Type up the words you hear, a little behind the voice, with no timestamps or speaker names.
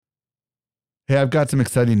Hey, I've got some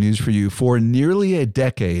exciting news for you. For nearly a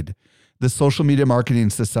decade, the Social Media Marketing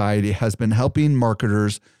Society has been helping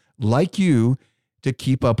marketers like you to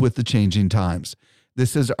keep up with the changing times.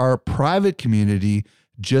 This is our private community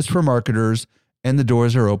just for marketers, and the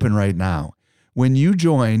doors are open right now. When you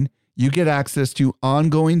join, you get access to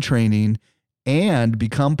ongoing training and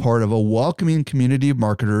become part of a welcoming community of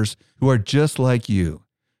marketers who are just like you.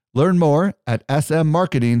 Learn more at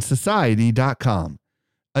smmarketingsociety.com.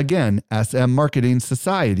 Again,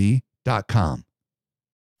 smmarketingsociety.com.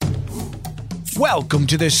 Welcome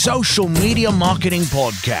to the Social Media Marketing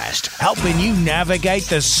Podcast, helping you navigate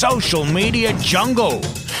the social media jungle.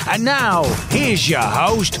 And now, here's your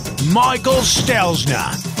host, Michael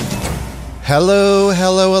Stelzner.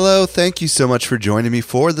 Hello. Thank you so much for joining me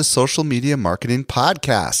for the Social Media Marketing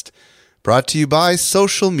Podcast, brought to you by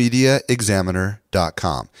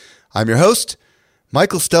socialmediaexaminer.com. I'm your host,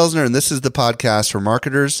 Michael Stelzner, and this is the podcast for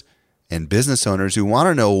marketers and business owners who want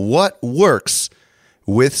to know what works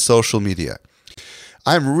with social media.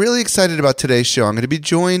 I'm really excited about today's show. I'm going to be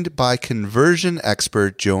joined by conversion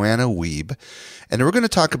expert Joanna Wiebe, and we're going to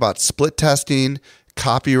talk about split testing,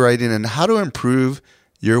 copywriting, and how to improve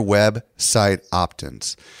your website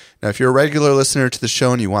opt-ins. Now, if you're a regular listener to the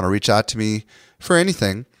show and you want to reach out to me for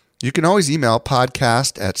anything, you can always email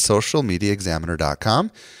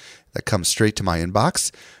podcast@socialmediaexaminer.com. That comes straight to my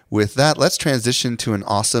inbox. With that, let's transition to an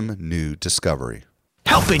awesome new discovery.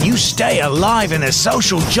 Helping you stay alive in the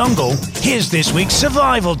social jungle, here's this week's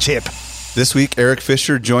survival tip. This week, Eric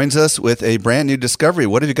Fisher joins us with a brand new discovery.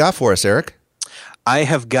 What have you got for us, Eric? I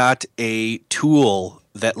have got a tool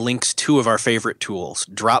that links two of our favorite tools,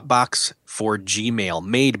 Dropbox for Gmail,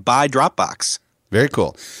 made by Dropbox. Very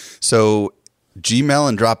cool. So Gmail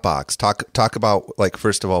and Dropbox, talk about, like,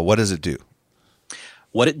 first of all, what does it do?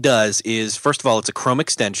 What it does is, first of all, it's a Chrome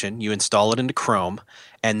extension. You install it into Chrome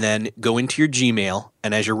and then go into your Gmail.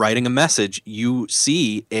 And as you're writing a message, you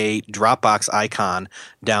see a Dropbox icon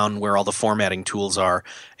down where all the formatting tools are.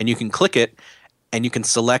 And you can click it and you can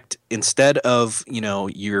select, instead of,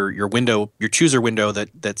 your window, your chooser window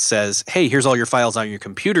that says, hey, here's all your files on your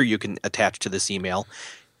computer you can attach to this email.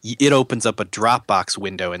 It opens up a Dropbox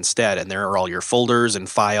window instead. And there are all your folders and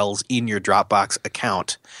files in your Dropbox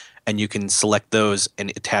account. And you can select those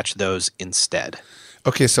and attach those instead.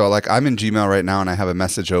 Okay, so like I'm in Gmail right now and I have a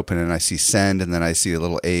message open and I see send and then I see a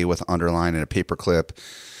little A with underline and a paperclip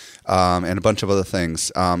and a bunch of other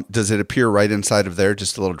things. Does it appear right inside of there,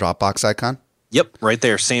 just a little Dropbox icon? Yep, right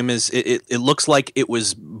there. Same as it looks like it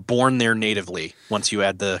was born there natively once you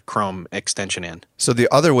add the Chrome extension in. So the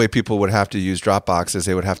other way people would have to use Dropbox is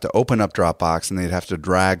they would have to open up Dropbox and they'd have to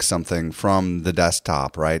drag something from the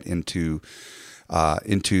desktop right into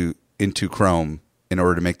Chrome in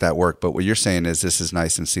order to make that work. But what you're saying is this is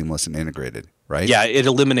nice and seamless and integrated, right? Yeah, it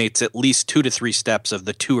eliminates at least 2 to 3 steps of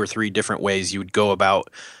the 2 or 3 different ways you would go about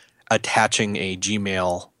attaching a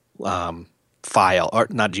Gmail file, or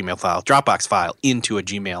not Gmail file, Dropbox file into a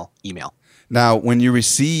Gmail email. Now, when you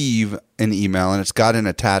receive an email and it's got an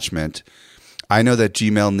attachment, I know that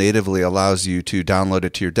Gmail natively allows you to download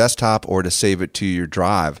it to your desktop or to save it to your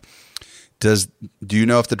drive. Do you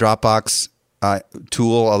know if the Dropbox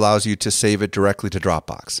tool allows you to save it directly to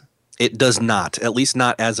Dropbox? It does not, at least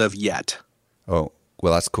not as of yet. Oh,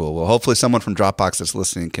 well, that's cool. Well, hopefully someone from Dropbox that's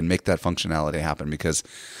listening can make that functionality happen, because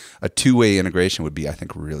a two-way integration would be, I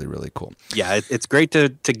think, really, really cool. Yeah, it's great to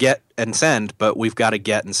get and send, but we've got to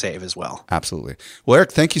get and save as well. Absolutely. Well,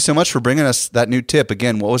 Eric, thank you so much for bringing us that new tip.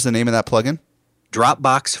 Again, what was the name of that plugin?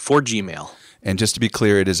 Dropbox for Gmail. And just to be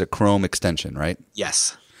clear, it is a Chrome extension, right?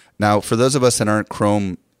 Yes. Now, for those of us that aren't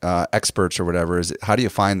Chrome experts or whatever, how do you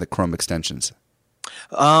find the Chrome extensions?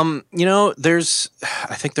 I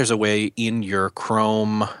think there's a way in your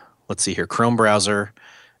Chrome, let's see here, Chrome browser,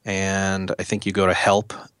 and I think you go to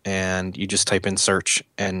help and you just type in search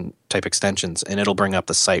and type extensions, and it'll bring up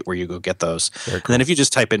the site where you go get those. Very cool. And then if you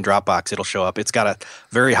just type in Dropbox, it'll show up. It's got a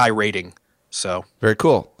very high rating. So very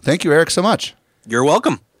cool. Thank you, Eric, so much. You're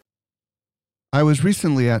welcome. I was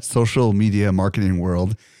recently at Social Media Marketing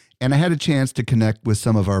World, and I had a chance to connect with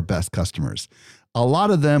some of our best customers. A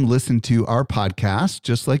lot of them listen to our podcast,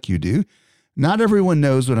 just like you do. Not everyone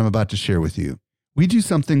knows what I'm about to share with you. We do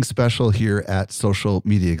something special here at Social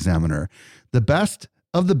Media Examiner. The best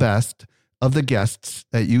of the guests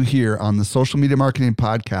that you hear on the Social Media Marketing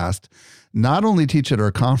Podcast not only teach at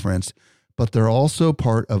our conference, but they're also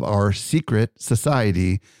part of our secret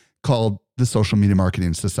society called the Social Media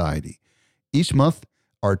Marketing Society. Each month,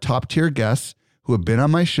 our top tier guests who have been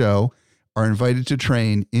on my show are invited to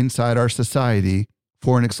train inside our society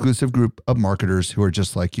for an exclusive group of marketers who are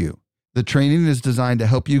just like you. The training is designed to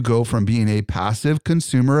help you go from being a passive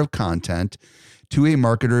consumer of content to a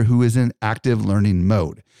marketer who is in active learning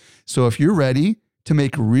mode. So if you're ready to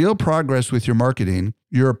make real progress with your marketing,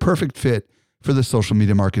 you're a perfect fit for the Social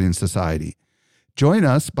Media Marketing Society. Join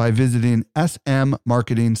us by visiting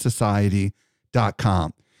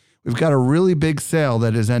smmarketingsociety.com. We've got a really big sale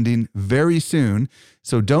that is ending very soon,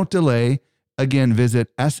 so don't delay. Again, visit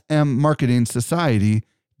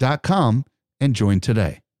smmarketingsociety.com and join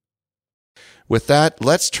today. With that,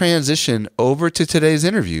 let's transition over to today's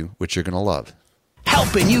interview, which you're going to love.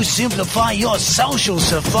 Helping you simplify your social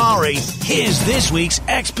safari, here's this week's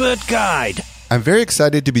expert guide. I'm very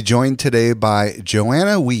excited to be joined today by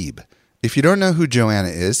Joanna Wiebe. If you don't know who Joanna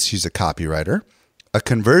is, she's a copywriter, a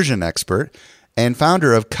conversion expert, and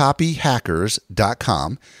founder of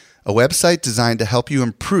copyhackers.com, a website designed to help you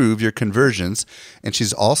improve your conversions. And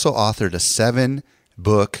she's also authored a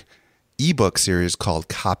 7-book ebook series called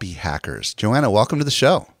Copy Hackers. Joanna, welcome to the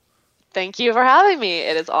show. Thank you for having me.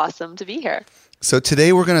 It is awesome to be here. So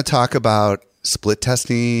today we're going to talk about split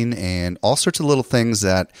testing and all sorts of little things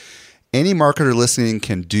that any marketer listening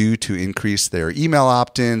can do to increase their email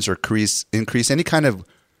opt-ins or increase any kind of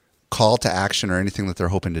call to action or anything that they're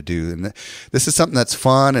hoping to do. And this is something that's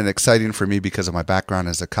fun and exciting for me because of my background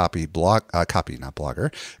as a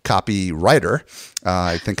copywriter.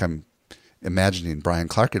 I think I'm imagining Brian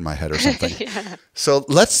Clark in my head or something. Yeah. So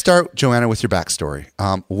let's start, Joanna, with your backstory.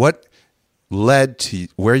 What led to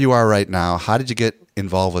where you are right now? How did you get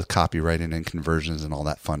involved with copywriting and conversions and all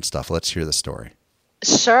that fun stuff? Let's hear the story.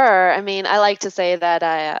 Sure. I mean, I like to say that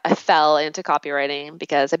I fell into copywriting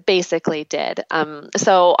because I basically did.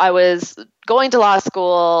 So I was going to law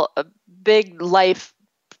school, a big life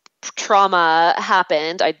trauma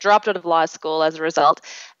happened. I dropped out of law school as a result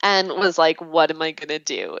and was like, what am I going to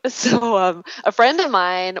do? So a friend of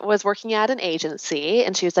mine was working at an agency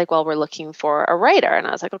and she was like, well, we're looking for a writer. And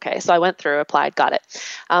I was like, okay. So I went through, applied, got it.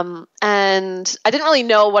 And I didn't really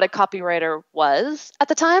know what a copywriter was at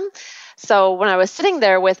the time. So when I was sitting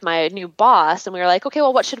there with my new boss and we were like, okay,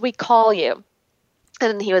 well, what should we call you?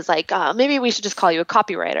 And he was like, maybe we should just call you a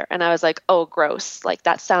copywriter. And I was like, oh, gross. Like,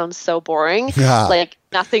 that sounds so boring. Yeah. Like,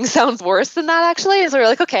 nothing sounds worse than that, actually. So we were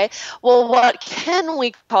like, okay, well, what can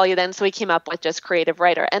we call you then? So we came up with just creative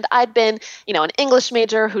writer. And I'd been, an English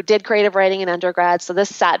major who did creative writing in undergrad. So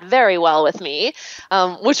this sat very well with me,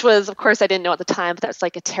 which was, of course, I didn't know at the time, but that's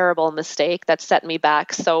like a terrible mistake that set me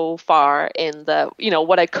back so far in the,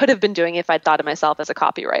 what I could have been doing if I'd thought of myself as a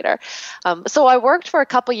copywriter. So I worked for a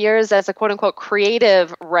couple years as a quote unquote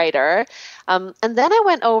creative writer. And then I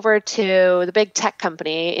went over to the big tech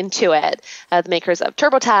company, Intuit, the makers of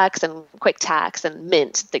TurboTax and QuickTax and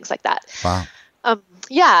Mint, things like that. Wow.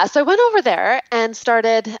 So I went over there and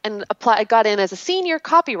started and I got in as a senior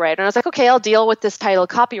copywriter. And I was like, okay, I'll deal with this title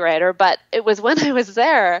copywriter. But it was when I was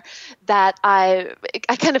there that I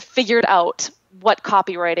kind of figured out what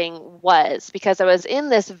copywriting was, because I was in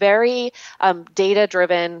this very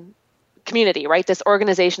data-driven community, right? This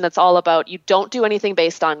organization that's all about, you don't do anything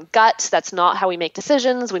based on gut. That's not how we make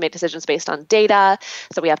decisions. We make decisions based on data.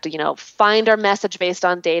 So we have to, find our message based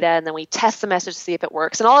on data, and then we test the message to see if it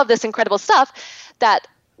works, and all of this incredible stuff that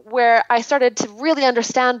where I started to really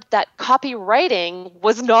understand that copywriting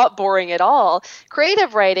was not boring at all.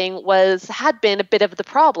 Creative writing had been a bit of the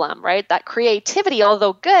problem, right? That creativity,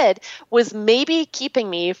 although good, was maybe keeping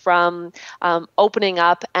me from opening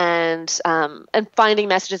up and finding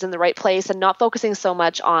messages in the right place and not focusing so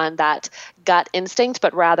much on that gut instinct,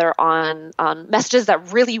 but rather on messages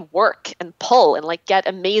that really work and pull and get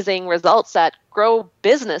amazing results that grow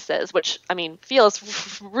businesses, which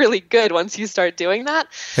feels really good once you start doing that.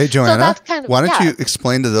 Hey, Joanna, so why don't you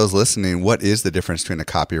explain to those listening what is the difference between a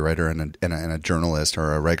copywriter and a journalist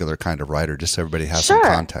or a regular kind of writer, just so everybody has some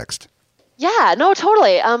context. Yeah, no,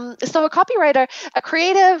 totally. So a copywriter, a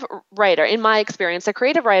creative writer, in my experience, a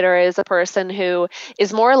creative writer is a person who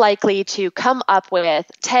is more likely to come up with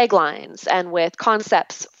taglines and with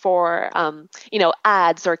concepts for,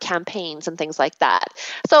 ads or campaigns and things like that.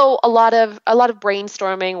 So a lot of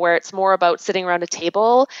brainstorming where it's more about sitting around a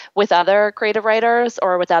table with other creative writers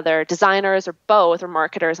or with other designers or both, or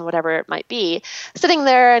marketers and whatever it might be, sitting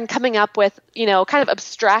there and coming up with, kind of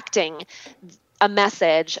abstracting a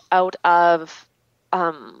message out of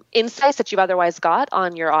insights that you've otherwise got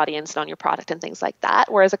on your audience and on your product and things like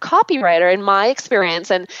that. Whereas a copywriter, in my experience,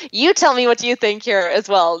 and you tell me what you think here as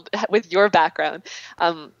well with your background,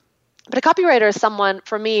 but a copywriter is someone,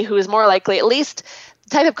 for me, who is more likely, at least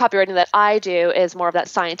type of copywriting that I do is more of that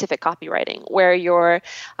scientific copywriting, where you're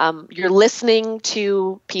listening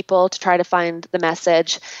to people to try to find the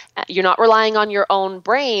message. You're not relying on your own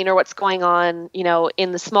brain or what's going on,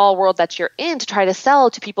 in the small world that you're in to try to sell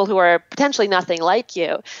to people who are potentially nothing like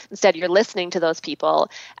you. Instead, you're listening to those people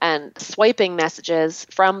and swiping messages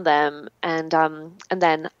from them, and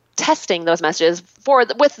then testing those messages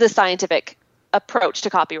with the scientific approach to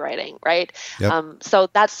copywriting, right? Yep. So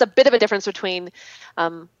that's a bit of a difference between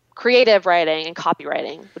creative writing and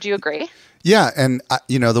copywriting. Would you agree? Yeah, and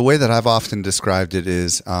the way that I've often described it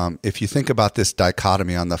is, if you think about this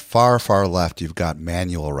dichotomy, on the far, far left, you've got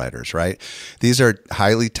manual writers, right? These are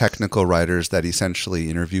highly technical writers that essentially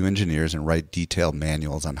interview engineers and write detailed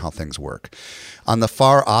manuals on how things work. On the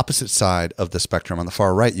far opposite side of the spectrum, on the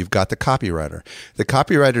far right, you've got the copywriter. The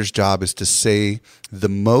copywriter's job is to say the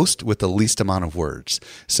most with the least amount of words.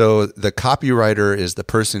 So the copywriter is the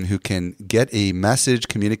person who can get a message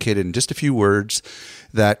communicated in just a few words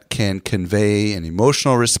that can convey an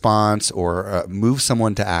emotional response or move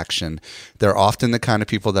someone to action. They're often the kind of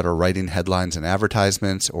people that are writing headlines and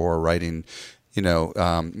advertisements, or writing,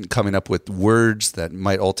 coming up with words that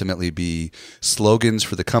might ultimately be slogans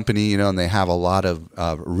for the company, and they have a lot of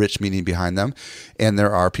rich meaning behind them. And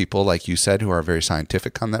there are people, like you said, who are very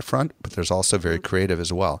scientific on that front, but there's also very creative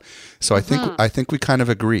as well. So I think we kind of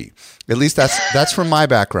agree. At least that's from my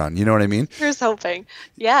background. You know what I mean? Here's hoping.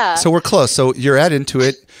 Yeah. So we're close. So you're at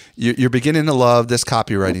Intuit. You're beginning to love this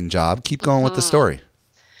copywriting job. Keep going with the story.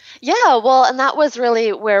 Yeah, well, and that was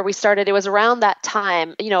really where we started. It was around that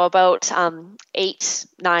time, about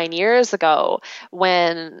 8-9 years ago,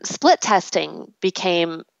 when split testing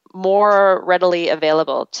became more readily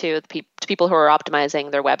available to people who are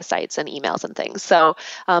optimizing their websites and emails and things. So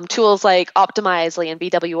tools like Optimizely and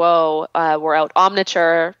BWO were out.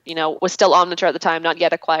 Omniture, was still Omniture at the time, not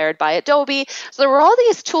yet acquired by Adobe. So there were all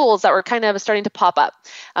these tools that were kind of starting to pop up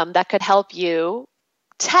that could help you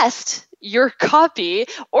test your copy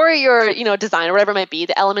or your design or whatever it might be,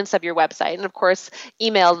 the elements of your website. And of course,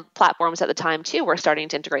 email platforms at the time too were starting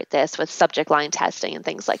to integrate this with subject line testing and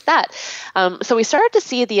things like that. So we started to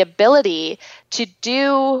see the ability to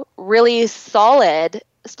do really solid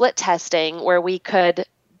split testing where we could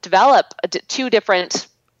develop two different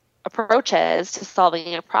approaches to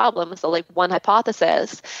solving a problem. So like one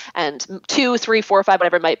hypothesis and 2, 3, 4, 5,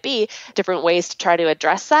 whatever it might be, different ways to try to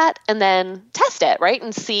address that, and then test it, right?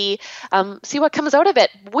 And see what comes out of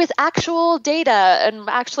it with actual data and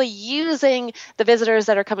actually using the visitors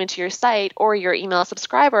that are coming to your site or your email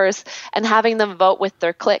subscribers and having them vote with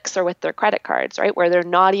their clicks or with their credit cards, right? Where they're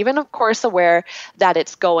not even, of course, aware that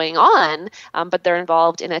it's going on, but they're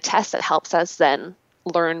involved in a test that helps us then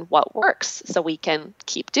learn what works so we can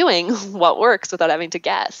keep doing what works without having to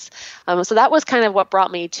guess. So that was kind of what brought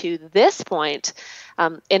me to this point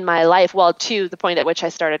in my life, to the point at which I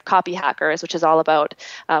started Copy Hackers, which is all about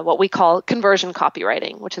what we call conversion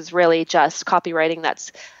copywriting, which is really just copywriting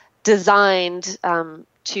that's designed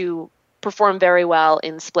to perform very well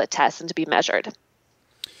in split tests and to be measured.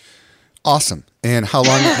 Awesome. And how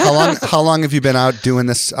long have you been out doing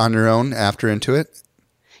this on your own after Intuit?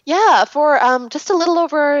 Yeah, for just a little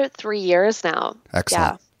over 3 years now.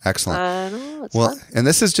 Excellent. Yeah. Excellent. Well, fun. And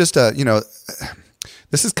this is just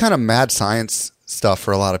this is kind of mad science stuff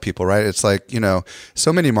for a lot of people, right? It's like,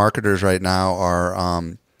 so many marketers right now are,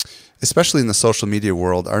 especially in the social media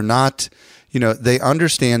world, are not, they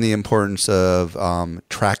understand the importance of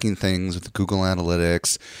tracking things with Google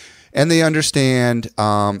Analytics. And they understand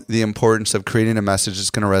the importance of creating a message that's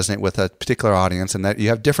going to resonate with a particular audience, and that you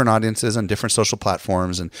have different audiences on different social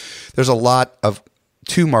platforms. And there's a lot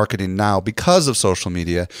to marketing now because of social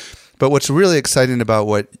media. But what's really exciting about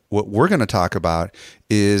what we're going to talk about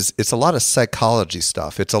is it's a lot of psychology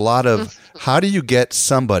stuff. It's a lot of how do you get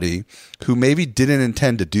somebody who maybe didn't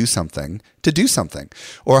intend to do something,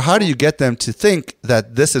 or how do you get them to think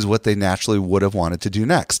that this is what they naturally would have wanted to do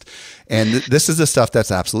next? And this is the stuff that's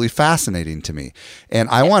absolutely fascinating to me. And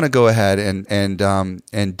I want to go ahead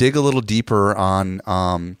and dig a little deeper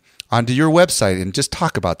onto your website and just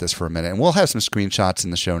talk about this for a minute. And we'll have some screenshots in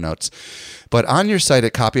the show notes. But on your site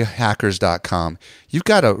at copyhackers.com, you've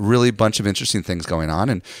got a really bunch of interesting things going on.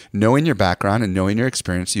 And knowing your background and knowing your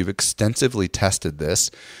experience, you've extensively tested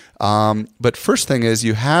this. But first thing is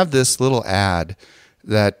you have this little ad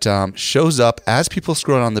that shows up as people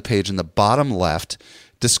scroll down the page in the bottom left.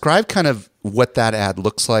 Describe kind of what that ad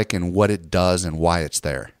looks like and what it does and why it's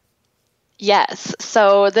there. Yes.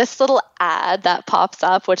 So this little ad that pops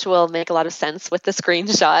up, which will make a lot of sense with the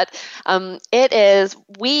screenshot,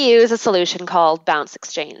 we use a solution called Bounce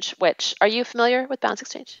Exchange, which, are you familiar with Bounce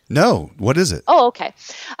Exchange? No. What is it? Oh, okay.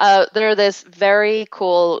 They're this very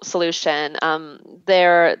cool solution.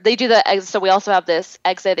 So we also have this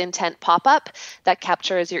exit intent pop-up that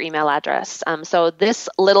captures your email address. So this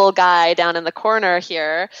little guy down in the corner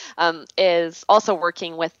here is also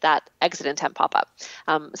working with that exit intent pop-up.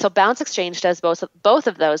 So Bounce Exchange does both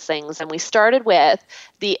of those things, and we started with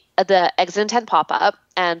the exit intent pop-up,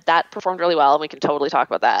 and that performed really well, and we can totally talk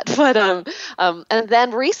about that. But and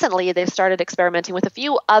then recently they've started experimenting with a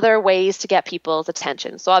few other ways to get people's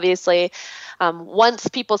attention. So obviously, once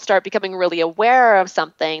people start becoming really aware of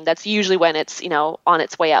something, that's usually when it's on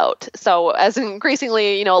its way out. So as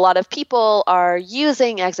increasingly a lot of people are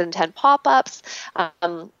using exit intent pop-ups.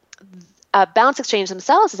 Bounce Exchange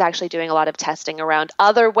themselves is actually doing a lot of testing around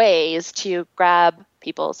other ways to grab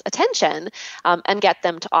people's attention and get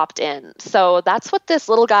them to opt in. So that's what this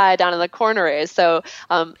little guy down in the corner is. So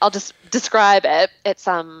I'll just describe it. It's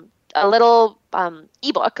a little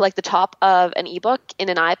ebook, like the top of an ebook in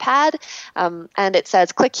an iPad, and it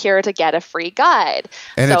says, "Click here to get a free guide."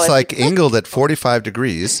 And so it's like angled at 45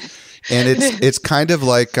 degrees, and it's kind of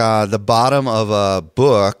like the bottom of a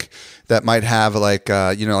book that might have like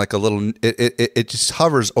a little. It just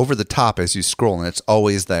hovers over the top as you scroll, and it's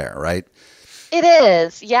always there, right? It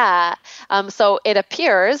is, yeah. So it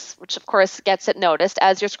appears, which of course gets it noticed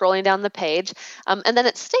as you're scrolling down the page, and then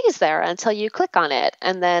it stays there until you click on it.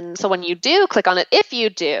 And then, so when you do click on it, if you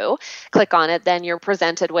do click on it, then you're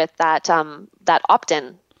presented with that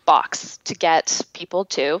opt-in box to get people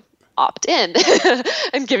to opt in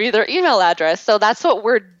and give you their email address. So that's what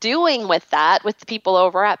we're doing with that, with the people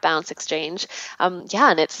over at Bounce Exchange.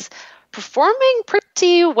 And it's performing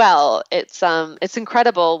pretty well. It's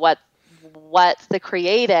incredible what the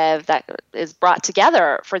creative that is brought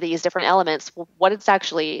together for these different elements, what it's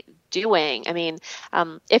actually doing. I mean,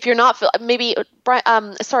 if you're not, maybe,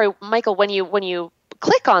 Michael, when you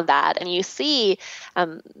click on that and you see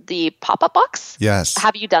the pop-up box. Yes.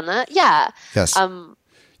 Have you done that? Yeah. Yes.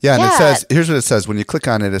 It says, here's what it says. When you click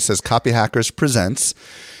on it, it says Copy Hackers Presents.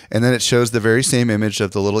 And then it shows the very same image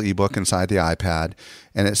of the little ebook inside the iPad.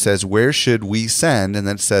 And it says, where should we send? And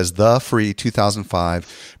then it says the free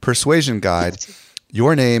 2005 persuasion guide,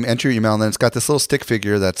 your name, enter your email. And then it's got this little stick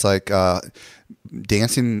figure that's like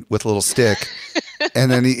dancing with a little stick.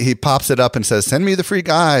 And then he pops it up and says, send me the free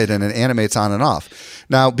guide. And it animates on and off.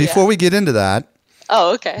 Now, before we get into that,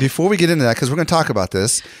 before we get into that, because we're going to talk about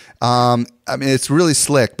this, it's really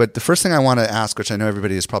slick, but the first thing I want to ask, which I know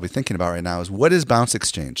everybody is probably thinking about right now, is what is Bounce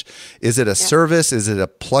Exchange? Is it a service? Is it a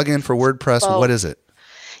plugin for WordPress? What is it?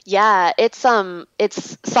 Yeah, it's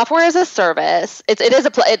software as a service. We use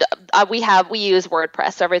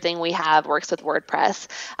WordPress. So everything we have works with WordPress.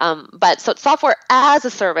 But so it's software as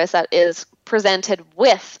a service that is presented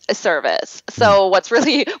with a service. So what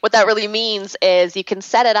that really means is you can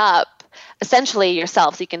set it up essentially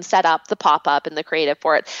yourself. So you can set up the pop-up and the creative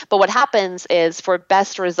for it. But what happens is, for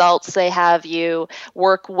best results, they have you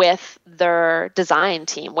work with their design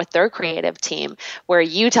team, with their creative team, where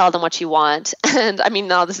you tell them what you want. And I mean,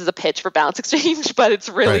 now this is a pitch for Bounce Exchange, but it's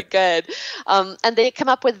really good. And they come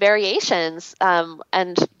up with variations,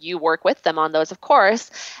 and you work with them on those, of course,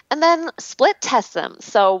 and then split test them.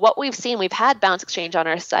 So what we've seen, we've had Bounce Exchange on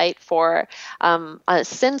our site for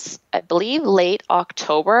since, I believe, late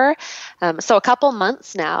October. So a couple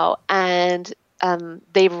months now, and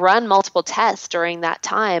they've run multiple tests during that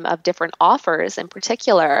time of different offers in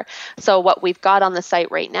particular. So what we've got on the site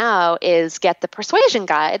right now is Get the Persuasion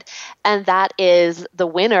Guide, and that is the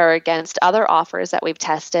winner against other offers that we've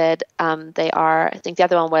tested. I think the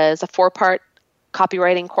other one was a 4-part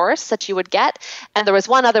copywriting course that you would get, and there was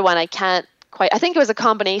one other one I think it was a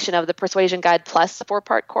combination of the Persuasion Guide plus the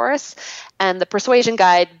 4-part course, and the Persuasion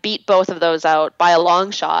Guide beat both of those out by a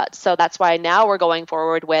long shot. So that's why now we're going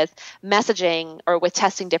forward with messaging, or with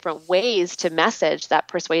testing different ways to message that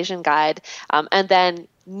Persuasion Guide, and then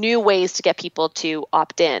new ways to get people to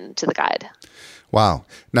opt in to the guide. Wow.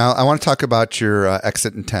 Now I want to talk about your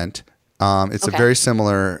exit intent. It's a very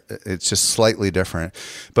similar, it's just slightly different.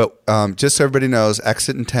 But just so everybody knows,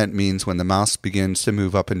 exit intent means when the mouse begins to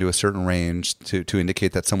move up into a certain range to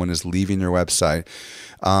indicate that someone is leaving your website.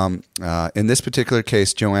 In this particular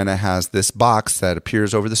case, Joanna has this box that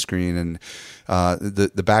appears over the screen, and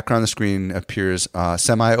the background of the screen appears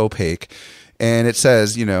semi-opaque. And it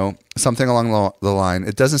says, something along the line.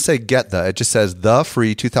 It doesn't say it just says the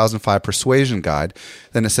free 2005 persuasion guide.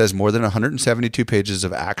 Then it says more than 172 pages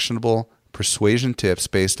of actionable persuasion tips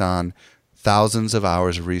based on thousands of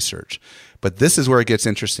hours of research. But this is where it gets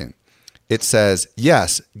interesting. It says,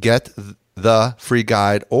 yes, get the free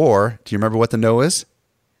guide, or do you remember what the no is?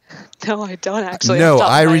 No, I don't actually. No,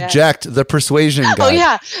 I reject the persuasion guide. Oh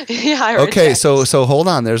yeah, yeah. I Okay, reject. so hold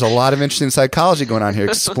on. There's a lot of interesting psychology going on here.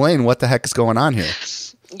 Explain what the heck is going on here.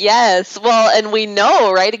 Yes, well, and we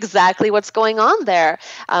know, right, exactly what's going on there,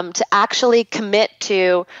 to actually commit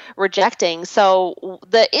to rejecting. So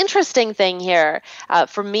the interesting thing here,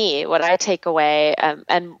 for me, what I take away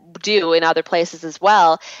and do in other places as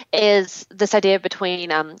well, is this idea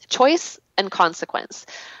between choice and consequence.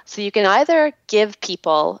 So you can either give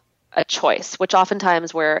people a choice, which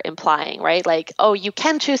oftentimes we're implying, right? Like, oh, you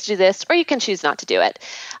can choose to do this or you can choose not to do it.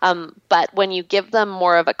 But when you give them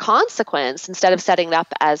more of a consequence, instead of setting it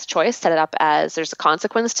up as choice, set it up as there's a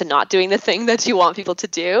consequence to not doing the thing that you want people to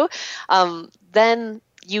do, then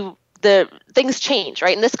the things change,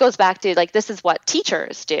 right? And this goes back to, like, this is what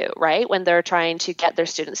teachers do, right? When they're trying to get their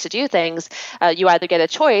students to do things, you either get a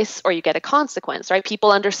choice or you get a consequence, right?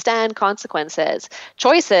 People understand consequences.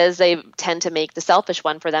 Choices, they tend to make the selfish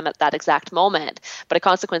one for them at that exact moment, but a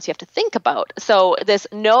consequence you have to think about. So this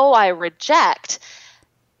no, I reject,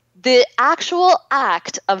 the actual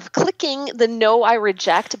act of clicking the no, I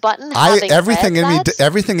reject button, everything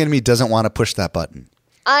in me doesn't want to push that button.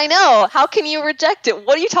 I know. How can you reject it?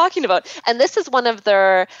 What are you talking about? And this is one of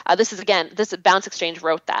their, this is Bounce Exchange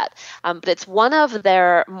wrote that, but it's one of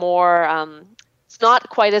their more, it's not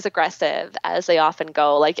quite as aggressive as they often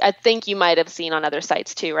go. Like, I think you might have seen on other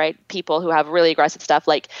sites too, right? People who have really aggressive stuff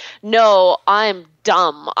like, no, I'm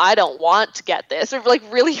dumb. I don't want to get this. Or like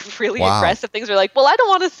really, really aggressive things are like, well, I don't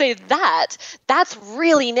want to say that. That's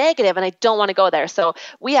really negative and I don't want to go there. So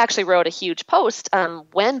we actually wrote a huge post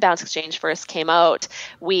when Bounce Exchange first came out.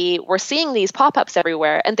 We were seeing these pop-ups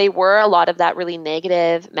everywhere and they were a lot of that really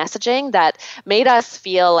negative messaging that made us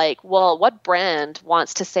feel like, well, what brand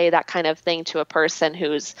wants to say that kind of thing to a person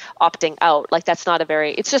who's opting out? Like, that's not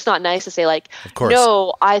it's just not nice to say like,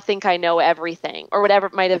 no, I think I know everything or whatever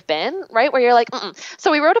it might have been, right? Where you're like,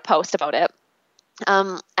 So we wrote a post about it,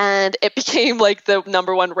 and it became like the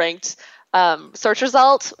number one ranked search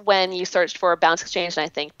result when you searched for Bounce Exchange, and I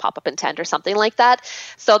think pop-up intent or something like that.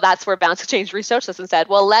 So that's where Bounce Exchange researched this and said,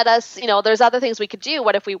 well, let us, there's other things we could do.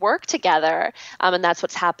 What if we work together? And that's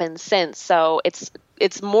what's happened since. So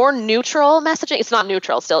it's more neutral messaging. It's not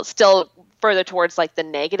neutral still. It's still further towards like the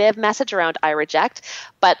negative message around I reject,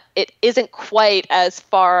 but it isn't quite as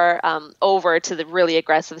far over to the really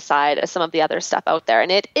aggressive side as some of the other stuff out there.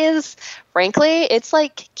 And it is, frankly, it's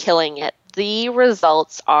like killing it. The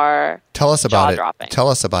results are jaw-dropping. Tell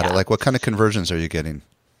us about it. Like, what kind of conversions are you getting?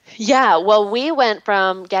 Yeah, well, we went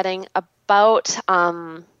from getting about,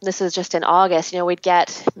 this was just in August, we'd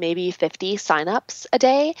get maybe 50 signups a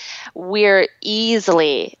day. We're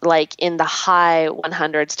easily like in the high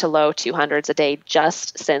 100s to low 200s a day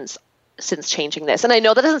just since changing this. And I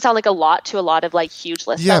know that doesn't sound like a lot to a lot of like huge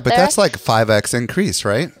lists out there. That's like 5x increase,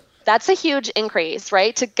 right? That's a huge increase,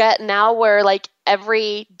 right? To get now we're like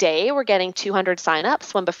every day we're getting 200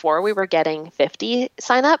 signups when before we were getting 50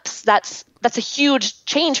 signups. That's a huge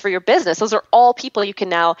change for your business. Those are all people you can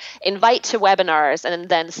now invite to webinars and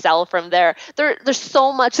then sell from there. There's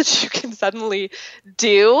so much that you can suddenly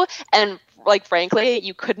do. And like, frankly,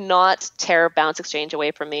 you could not tear Bounce Exchange away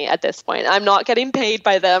from me at this point. I'm not getting paid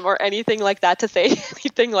by them or anything like that to say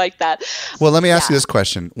anything like that. Well, let me ask you this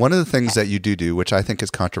question. One of the things that you do, which I think is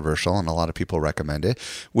controversial and a lot of people recommend it,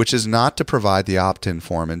 which is not to provide the opt-in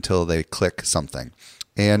form until they click something.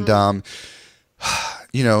 And,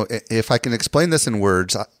 if I can explain this in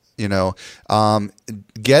words,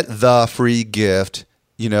 get the free gift,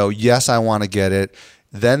 yes, I want to get it.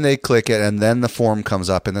 Then they click it and then the form comes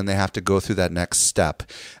up and then they have to go through that next step.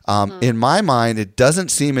 In my mind, it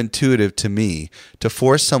doesn't seem intuitive to me to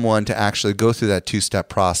force someone to actually go through that two-step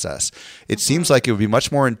process. It seems like it would be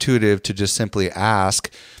much more intuitive to just simply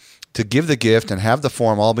ask to give the gift and have the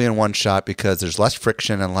form all be in one shot because there's less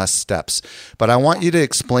friction and less steps. But I want you to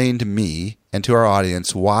explain to me and to our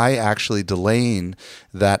audience why actually delaying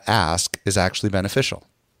that ask is actually beneficial.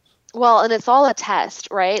 Well, and it's all a test,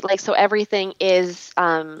 right? Like, so everything is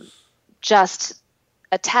just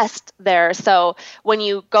a test there. So when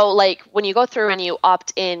you go through and you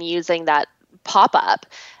opt in using that pop-up,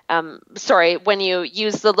 when you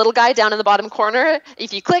use the little guy down in the bottom corner,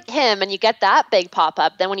 if you click him and you get that big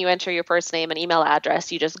pop-up, then when you enter your first name and email address,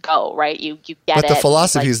 you just go, right? You get it. But the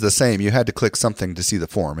philosophy is the same. You had to click something to see the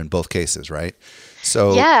form in both cases, right?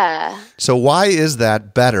 So yeah. So why is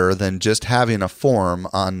that better than just having a form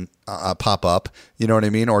on a pop-up, you know what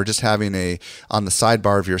I mean? Or just having on the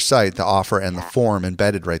sidebar of your site, the offer and the form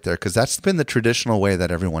embedded right there? Because that's been the traditional way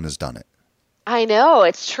that everyone has done it. I know,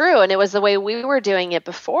 it's true. And it was the way we were doing it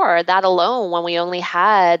before. That alone, when we only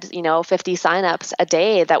had, 50 signups a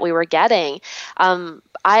day that we were getting. And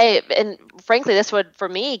frankly, this would, for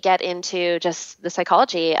me, get into just the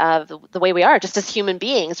psychology of the way we are, just as human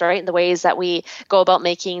beings, right? And the ways that we go about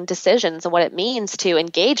making decisions and what it means to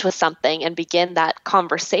engage with something and begin that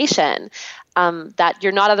conversation that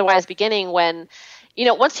you're not otherwise beginning when,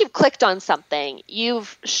 once you've clicked on something,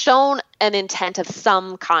 you've shown an intent of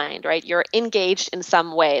some kind, right? You're engaged in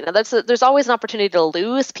some way. Now, there's always an opportunity to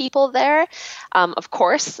lose people there. Of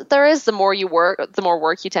course, there is. The more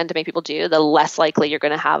work you tend to make people do, the less likely you're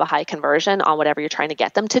going to have a high conversion on whatever you're trying to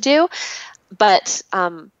get them to do. But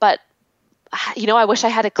I wish I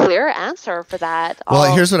had a clear answer for that.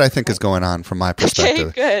 Well, here's what I think is going on from my perspective.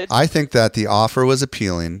 Okay, good. I think that the offer was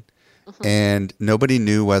appealing. And nobody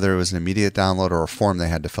knew whether it was an immediate download or a form they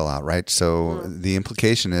had to fill out, right? So the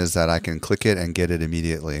implication is that I can click it and get it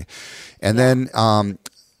immediately. And then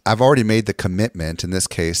I've already made the commitment in this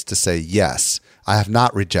case to say, yes, I have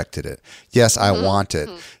not rejected it. Yes, I want it.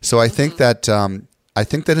 So I think that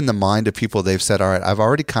in the mind of people, they've said, all right, I've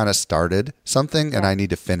already kind of started something and I need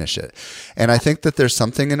to finish it. And I think that there's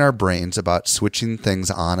something in our brains about switching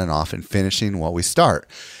things on and off and finishing what we start.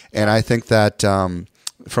 And I think that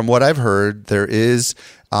from what I've heard, there is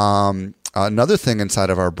another thing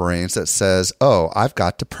inside of our brains that says, oh, I've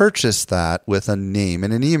got to purchase that with a name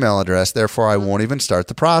and an email address, therefore I won't even start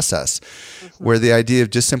the process. Where the idea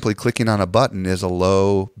of just simply clicking on a button is a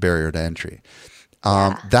low barrier to entry.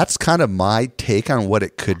 That's kind of my take on what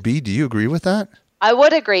it could be. Do you agree with that? I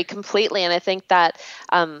would agree completely. And I think that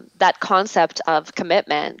that concept of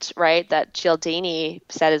commitment, right, that Cialdini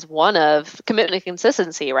said is one of commitment and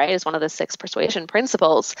consistency, right, is one of the 6 persuasion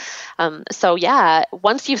principles.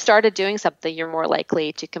 Once you've started doing something, you're more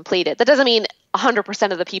likely to complete it. That doesn't mean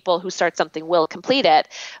 100% of the people who start something will complete it,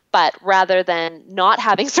 but rather than not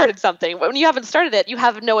having started something, when you haven't started it, you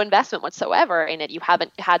have no investment whatsoever in it. You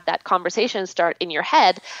haven't had that conversation start in your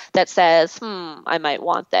head that says, I might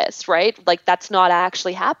want this, right? Like that's not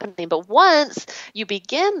actually happening. But once you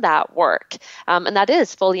begin that work, and that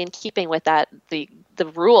is fully in keeping with that, the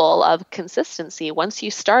rule of consistency, once you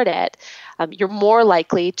start it, you're more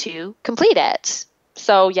likely to complete it.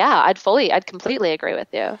 So I'd completely agree with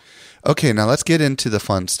you. Okay, now let's get into the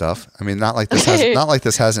fun stuff. I mean, not like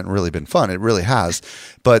this hasn't really been fun. It really has.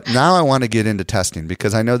 But now I want to get into testing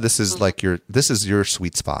because I know this is this is your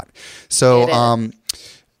sweet spot. So,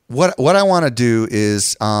 what I want to do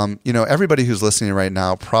is, everybody who's listening right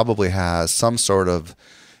now probably has some sort of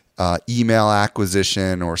email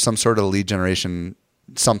acquisition or some sort of lead generation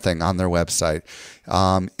something on their website,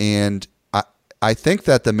 and I think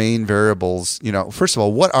that the main variables, first of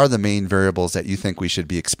all, what are the main variables that you think we should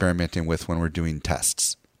be experimenting with when we're doing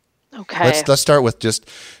tests? Okay. Let's start with just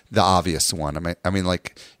the obvious one.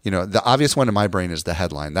 The obvious one in my brain is the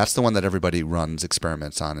headline. That's the one that everybody runs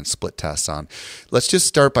experiments on and split tests on. Let's just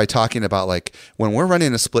start by talking about when we're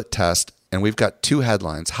running a split test and we've got 2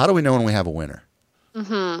 headlines, how do we know when we have a winner?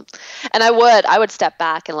 And I would step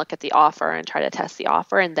back and look at the offer and try to test the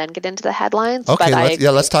offer and then get into the headlines. Okay,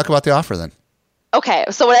 let's talk about the offer then. Okay,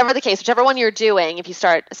 so whatever the case, whichever one you're doing, if you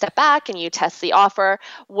step back and you test the offer,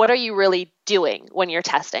 what are you really doing when you're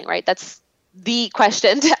testing, right? That's the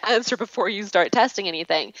question to answer before you start testing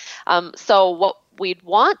anything. So what we'd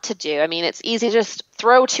want to do, it's easy to just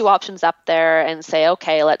throw 2 options up there and say,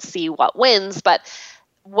 okay, let's see what wins, but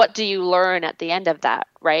what do you learn at the end of that,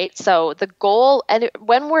 right? So the goal, and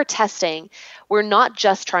when we're testing, we're not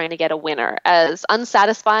just trying to get a winner. As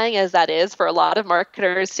unsatisfying as that is for a lot of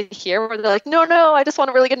marketers to hear, where they're like, no, I just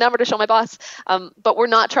want a really good number to show my boss. But we're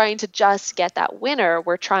not trying to just get that winner.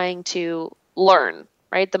 We're trying to learn,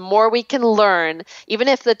 right? The more we can learn, even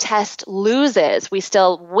if the test loses, we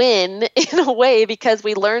still win in a way because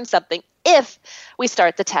we learn something if we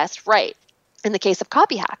start the test right. In the case of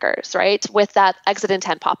copy hackers, right, with that exit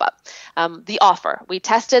intent pop-up, the offer. We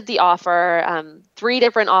tested the offer, 3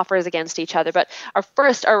 different offers against each other. But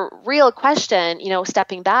our real question,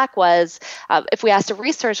 stepping back was, if we asked a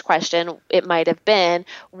research question, it might have been,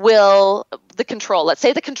 will the control, let's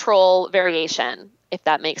say the control variation, if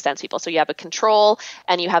that makes sense, people. So you have a control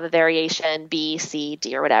and you have a variation B, C,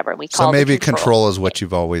 D, or whatever. And we call so maybe control is what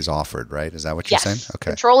you've always offered, right? Is that what you're saying?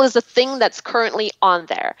 Okay. Control is the thing that's currently on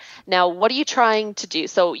there. Now, what are you trying to do?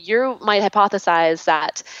 So you might hypothesize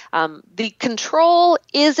that the control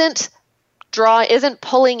isn't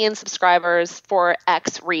pulling in subscribers for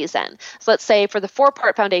X reason. So let's say for the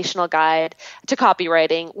 4-part foundational guide to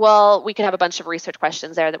copywriting, well, we could have a bunch of research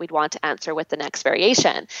questions there that we'd want to answer with the next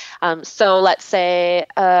variation. So let's say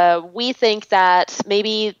we think that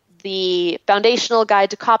maybe the foundational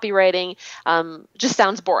guide to copywriting just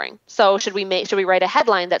sounds boring. So should we write a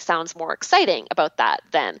headline that sounds more exciting about that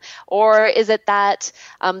then? Or is it that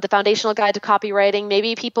the foundational guide to copywriting,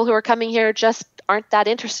 maybe people who are coming here just aren't that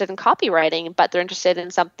interested in copywriting, but they're interested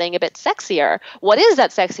in something a bit sexier. What is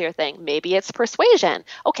that sexier thing? Maybe it's persuasion.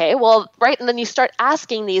 Okay, well, right, and then you start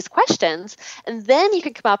asking these questions, and then you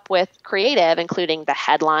can come up with creative, including the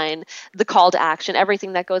headline, the call to action,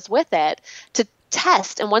 everything that goes with it, to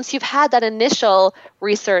test. And once you've had that initial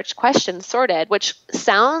research question sorted, which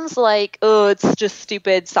sounds like, oh, it's just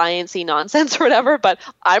stupid sciencey nonsense or whatever, but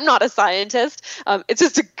I'm not a scientist. It's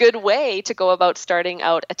just a good way to go about starting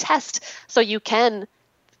out a test so you can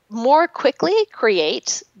more quickly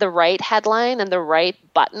create the right headline and the right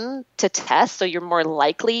button to test, so you're more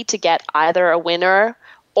likely to get either a winner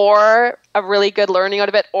or a really good learning out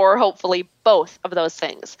of it, or hopefully both of those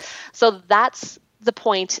things. So that's the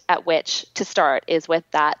point at which to start, is with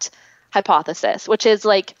that hypothesis, which is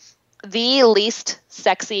like the least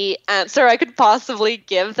sexy answer I could possibly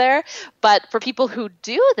give there. But for people who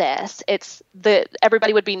do this,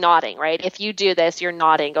 everybody would be nodding, right? If you do this, you're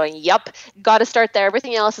nodding, going, yep, got to start there.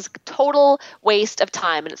 Everything else is a total waste of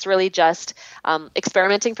time. And it's really just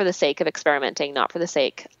experimenting for the sake of experimenting, not for the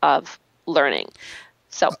sake of learning.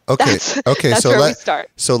 So that's where we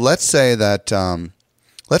start. So let's say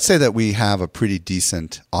that we have a pretty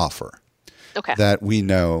decent offer that we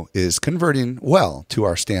know is converting well to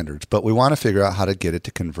our standards, but we want to figure out how to get it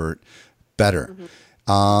to convert better.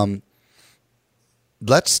 Mm-hmm.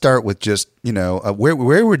 Let's start with just,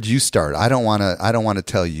 where would you start? I don't want to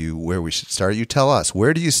tell you where we should start. You tell us.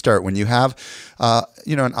 Where do you start when you have,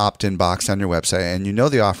 an opt-in box on your website and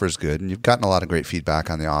the offer is good and you've gotten a lot of great feedback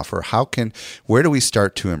on the offer? Where do we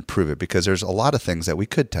start to improve it? Because there's a lot of things that we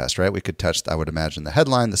could test, right? We could test, I would imagine, the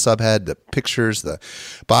headline, the subhead, the pictures, the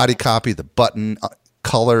body copy, the button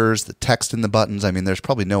colors, the text in the buttons. I mean, there's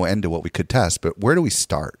probably no end to what we could test, but where do we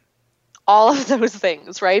start? All of those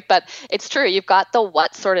things, right? But it's true. You've got the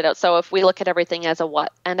what sorted out. So if we look at everything as a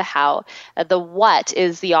what and a how, the what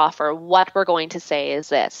is the offer. What we're going to say is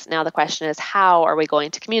this. Now the question is, how are we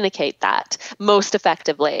going to communicate that most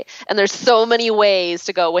effectively? And there's so many ways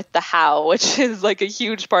to go with the how, which is like a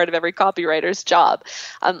huge part of every copywriter's job.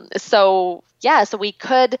 So we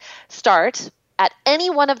could start at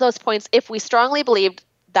any one of those points if we strongly believed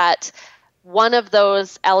that one of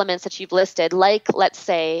those elements that you've listed, like, let's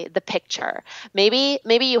say, the picture. Maybe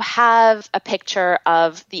you have a picture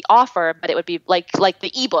of the offer, but it would be like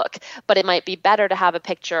the ebook, but it might be better to have a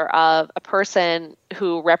picture of a person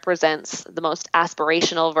who represents the most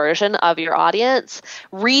aspirational version of your audience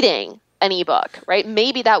reading an ebook, right?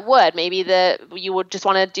 Maybe that would. Maybe you would just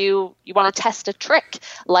want to test a trick,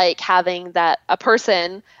 like having a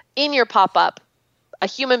person in your pop-up, a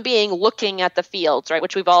human being looking at the fields, right?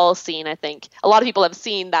 Which we've all seen, I think. A lot of people have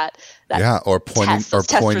seen that or pointing results,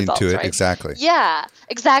 to it, right? Exactly. Yeah,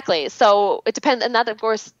 exactly. So it depends, and that, of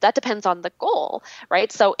course, that depends on the goal,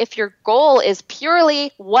 right? So if your goal is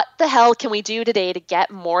purely, what the hell can we do today to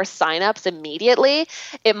get more signups immediately?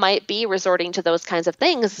 It might be resorting to those kinds of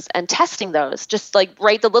things and testing those, just like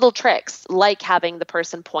the little tricks, like having the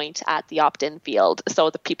person point at the opt-in field so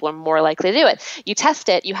the people are more likely to do it. You test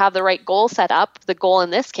it, you have the right goal set up. The goal in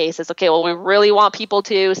this case is, okay, well, we really want people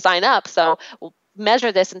to sign up, so we'll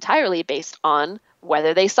measure this entirely based on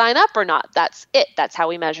whether they sign up or not. That's it. That's how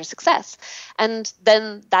we measure success. And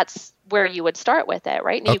then that's where you would start with it,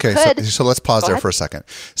 right? And okay, so let's pause there for a second.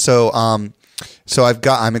 So I'm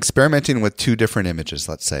experimenting with two different images,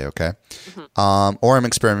 let's say, okay? Mm-hmm. Or I'm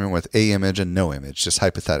experimenting with a image and no image, just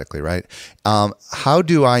hypothetically, right? How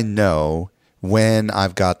do I know when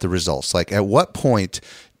I've got the results? Like, at what point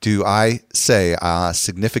do I say I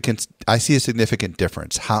see a significant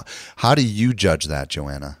difference? How do you judge that,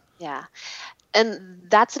 Joanna? Yeah. And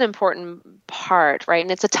that's an important part, right? And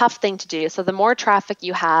it's a tough thing to do. So the more traffic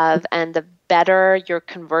you have and the better your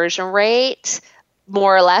conversion rate,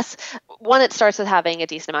 more or less, one, it starts with having a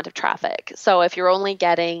decent amount of traffic. So if you're only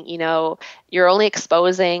getting, you're only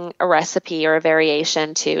exposing a recipe or a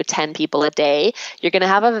variation to 10 people a day, you're going to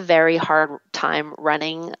have a very hard time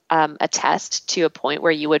running a test to a point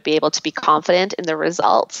where you would be able to be confident in the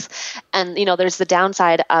results. And, there's the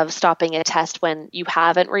downside of stopping a test when you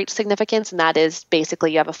haven't reached significance, and that is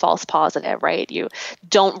basically you have a false positive, right? You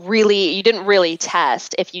didn't really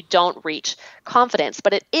test if you don't reach confidence.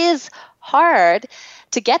 But it is hard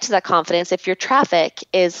to get to that confidence if your traffic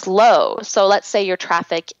is low. So let's say your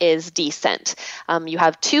traffic is decent. You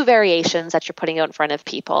have two variations that you're putting out in front of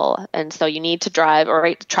people. And so you need to drive,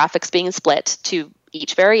 traffic's being split to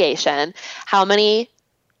each variation. How many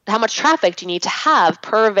how much traffic do you need to have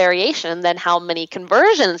per variation, then how many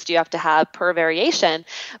conversions do you have to have per variation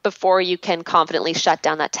before you can confidently shut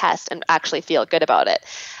down that test and actually feel good about it.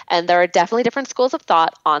 And there are definitely different schools of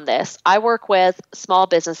thought on this. I work with small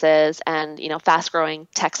businesses and fast-growing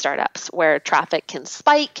tech startups where traffic can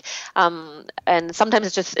spike, and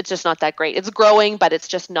sometimes it's just not that great. It's growing, but it's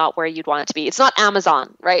just not where you'd want it to be. It's not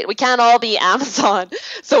Amazon, right? We can't all be Amazon.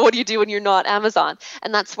 So what do you do when you're not Amazon?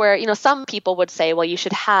 And that's where some people would say, well, you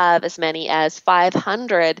should have as many as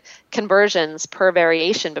 500 conversions per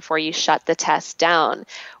variation before you shut the test down,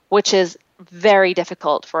 which is very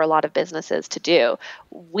difficult for a lot of businesses to do.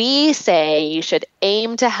 We say you should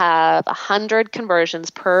aim to have 100 conversions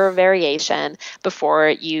per variation before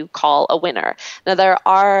you call a winner.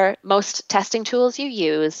 Now, most testing tools you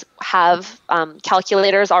use have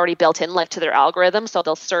calculators already built in, like to their algorithm, so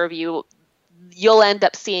they'll serve you. You'll end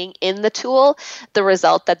up seeing in the tool the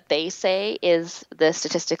result that they say is the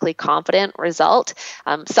statistically confident result.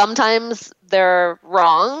 Sometimes they're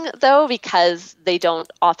wrong, though, because they don't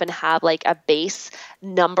often have like a base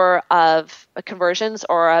number of conversions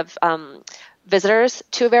or of visitors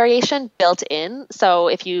to a variation built in. So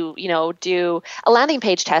if you do a landing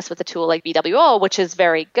page test with a tool like VWO, which is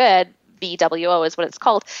very good, VWO is what it's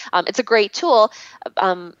called. It's a great tool.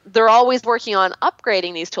 They're always working on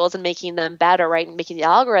upgrading these tools and making them better, right? And making the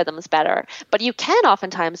algorithms better. But you can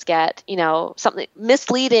oftentimes get, something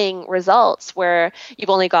misleading results where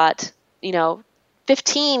you've only got,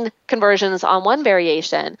 15 conversions on one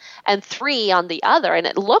variation and 3 on the other. And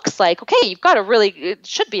it looks like, okay, it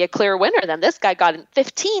should be a clear winner then. This guy got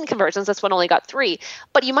 15 conversions, this one only got 3.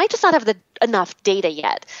 But you might just not have enough data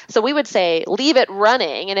yet. So we would say leave it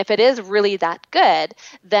running. And if it is really that good,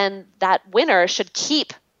 then that winner should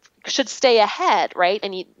stay ahead, right?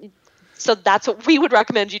 And so that's what we would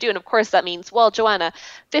recommend you do. And of course, that means, well, Joanna,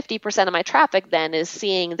 50% of my traffic then is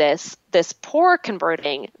seeing this poor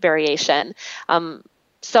converting variation.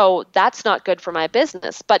 So that's not good for my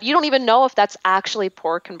business. But you don't even know if that's actually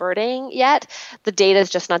poor converting yet. The data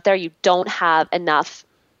is just not there. You don't have enough.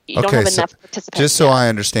 You don't have enough participants. Just so I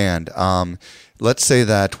understand, let's say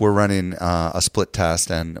that we're running a split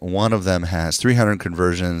test and one of them has 300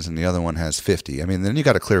 conversions and the other one has 50. I mean, then you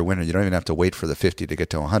got a clear winner. You don't even have to wait for the 50 to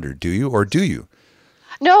get to 100, do you? Or do you?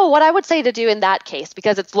 No, what I would say to do in that case,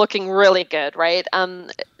 because it's looking really good, right?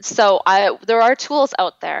 There are tools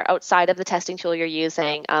out there outside of the testing tool you're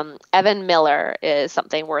using. Evan Miller is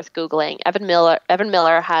something worth Googling. Evan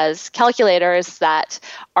Miller has calculators that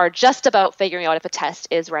are just about figuring out if a test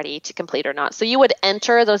is ready to complete or not. So you would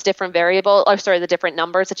enter those different the different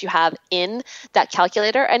numbers that you have in that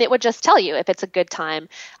calculator, and it would just tell you if it's a good time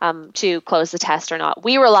to close the test or not.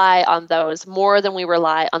 We rely on those more than we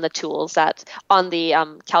rely on the tools on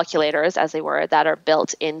the calculators, as they were, that are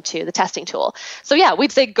built into the testing tool. So yeah,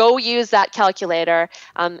 we'd say go use that calculator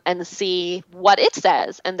and see what it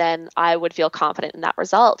says, and then I would feel confident in that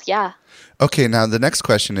result. Yeah. Okay, now the next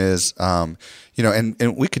question is, and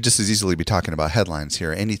we could just as easily be talking about headlines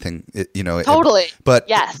here, anything, Totally. But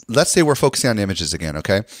yes. Let's say we're focusing on images again,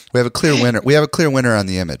 okay? We have a clear winner. We have a clear winner on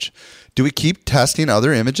the image. Do we keep testing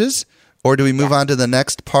other images? Or do we move on to the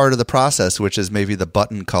next part of the process, which is maybe the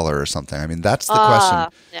button color or something? I mean, that's the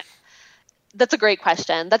question. Yeah. That's a great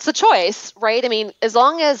question. That's the choice, right? I mean, as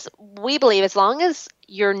long as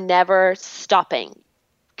you're never stopping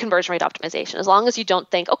conversion rate optimization, as long as you don't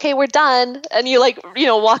think, okay, we're done, and you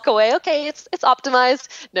walk away, okay, it's optimized.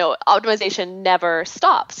 No, optimization never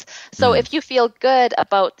stops. So if you feel good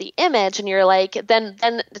about the image and you're like, then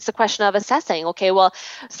it's a question of assessing, okay, well,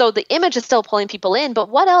 so the image is still pulling people in, but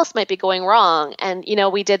what else might be going wrong? And,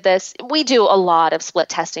 we do a lot of split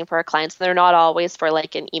testing for our clients. They're not always for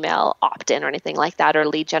like an email opt-in or anything like that or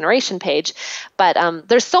lead generation page, but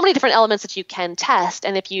there's so many different elements that you can test.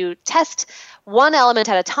 And if you test one element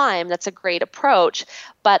at a time, that's a great approach.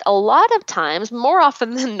 But a lot of times, more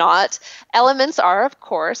often than not, elements are, of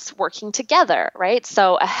course, working together, right?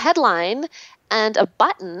 So a headline and a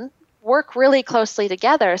button work really closely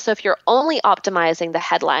together. So if you're only optimizing the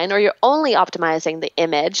headline or you're only optimizing the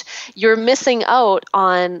image, you're missing out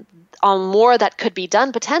on more that could be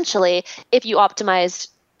done potentially if you optimized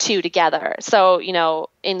 2 together. So,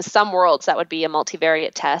 in some worlds that would be a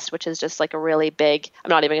multivariate test, which is just like a really big, I'm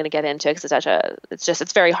not even going to get into it because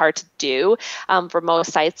it's very hard to do for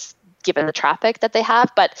most sites given the traffic that they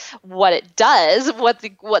have. But what it does, what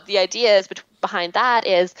the idea is behind that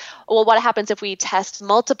is, well, what happens if we test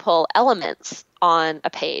multiple elements on a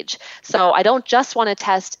page? So I don't just want to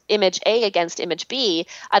test image A against image B.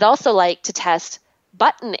 I'd also like to test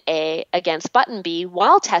button A against button B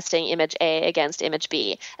while testing image A against image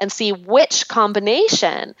B and see which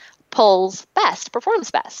combination performs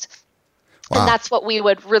best. Wow. And that's what we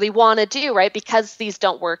would really want to do, right? Because these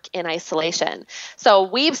don't work in isolation. So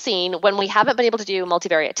we've seen when we haven't been able to do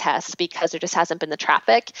multivariate tests because there just hasn't been the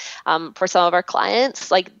traffic for some of our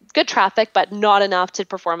clients, like good traffic, but not enough to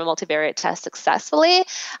perform a multivariate test successfully.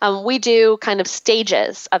 We do kind of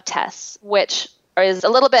stages of tests, which is a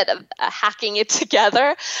little bit of hacking it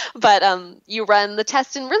together, but you run the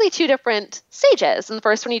test in really two different stages. And the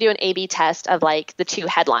first one, you do an A/B test of like the two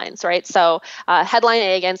headlines, right? So headline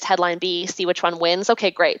A against headline B, see which one wins.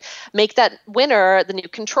 Okay, great. Make that winner the new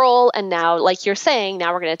control. And now, like you're saying,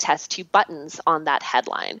 now we're going to test two buttons on that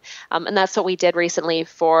headline. And that's what we did recently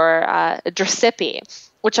for Drasipi,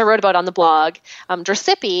 which I wrote about on the blog.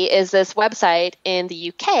 Drasipi is this website in the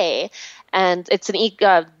UK, and it's an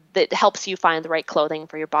that helps you find the right clothing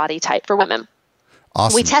for your body type for women.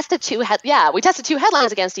 Awesome. We tested two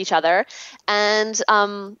headlines against each other, and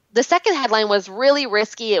the second headline was really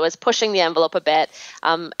risky. It was pushing the envelope a bit,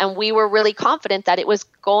 and we were really confident that it was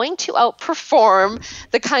going to outperform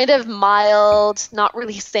the kind of mild, not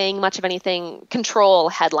really saying much of anything, control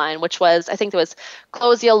headline, which was, I think it was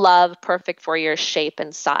clothes you'll love, perfect for your shape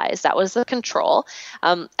and size. That was the control,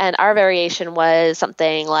 and our variation was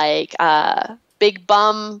something like big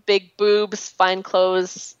bum, big boobs, fine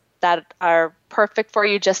clothes that are perfect for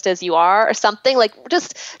you just as you are, or something like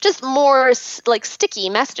just more like sticky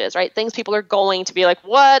messages, right? Things people are going to be like,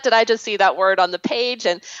 what, did I just see that word on the page?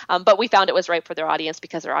 And but we found it was right for their audience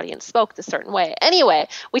because their audience spoke a certain way. Anyway,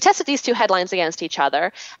 we tested these two headlines against each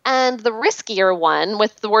other, and the riskier one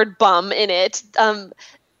with the word bum in it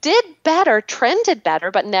did better, trended better,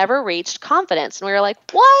 but never reached confidence. And we were like,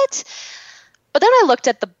 what? But then I looked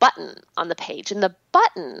at the button on the page, and the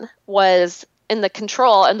button was in the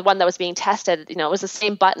control, and the one that was being tested, it was the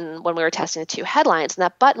same button when we were testing the two headlines, and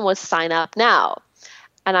that button was sign up now.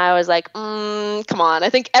 And I was like, come on, I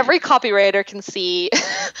think every copywriter can see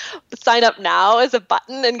sign up now as a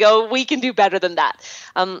button and go, we can do better than that.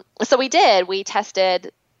 So we did. We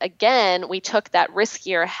tested again. We took that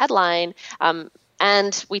riskier headline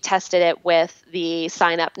and we tested it with the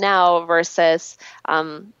sign up now versus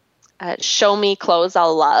show me clothes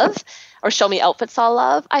I'll love, or show me outfits I'll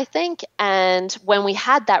love, I think. And when we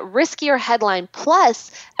had that riskier headline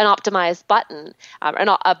plus an optimized button,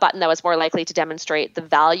 a button that was more likely to demonstrate the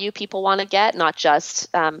value people want to get, not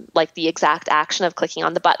just like the exact action of clicking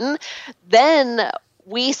on the button, then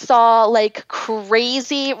we saw like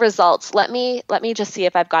crazy results. Let me just see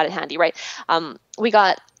if I've got it handy, right? We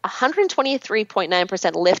got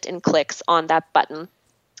 123.9% lift in clicks on that button,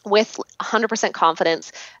 with 100%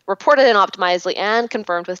 confidence, reported and optimizedly, and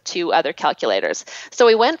confirmed with two other calculators. So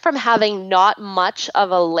we went from having not much of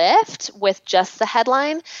a lift with just the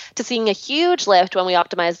headline to seeing a huge lift when we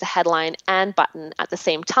optimized the headline and button at the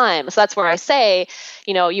same time. So that's where I say,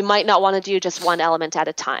 you might not want to do just one element at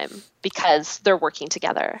a time because they're working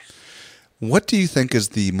together. What do you think is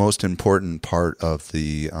the most important part of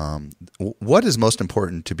what is most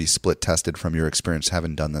important to be split tested from your experience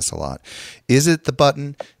having done this a lot? Is it the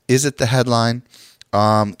button? Is it the headline?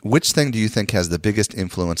 Which thing do you think has the biggest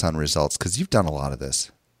influence on results? Because you've done a lot of this.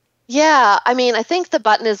 Yeah, I think the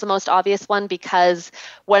button is the most obvious one because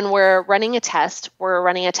when we're running a test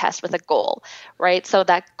with a goal, right? So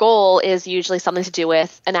that goal is usually something to do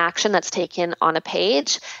with an action that's taken on a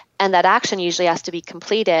page, and that action usually has to be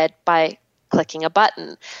completed by clicking a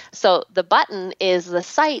button. So the button is the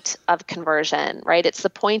site of conversion, right? It's the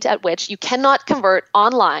point at which you cannot convert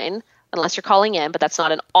online unless you're calling in, but that's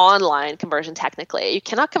not an online conversion technically. You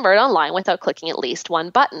cannot convert online without clicking at least one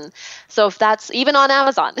button. So if that's even on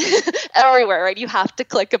Amazon, everywhere, right? You have to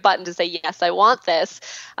click a button to say, yes, I want this.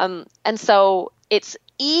 And so it's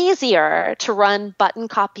easier to run button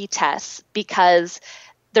copy tests because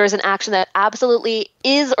there's an action that absolutely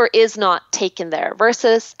is or is not taken there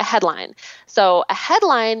versus a headline. So a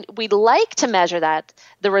headline, we'd like to measure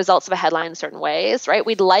the results of a headline in certain ways, right?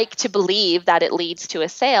 We'd like to believe that it leads to a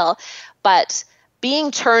sale, but being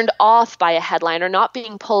turned off by a headline or not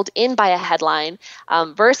being pulled in by a headline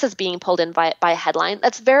versus being pulled in by a headline,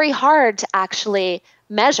 that's very hard to actually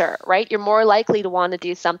measure, right? You're more likely to want to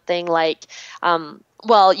do something like,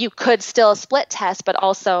 you could still split test, but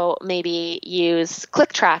also maybe use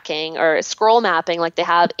click tracking or scroll mapping like they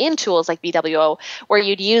have in tools like BWO, where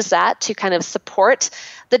you'd use that to kind of support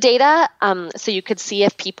the data. So you could see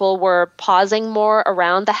if people were pausing more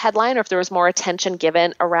around the headline or if there was more attention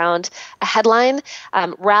given around a headline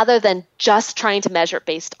rather than just trying to measure it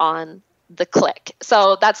based on the click.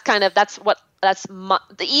 So that's the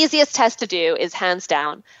easiest test to do is hands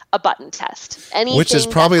down a button test. Which is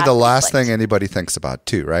probably the last thing anybody thinks about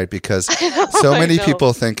too, right? Because so many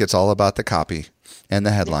people think it's all about the copy. and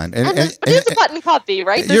the headline. And it's a button copy,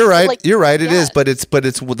 right? You're right. You're right. It is, but it's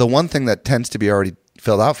the one thing that tends to be already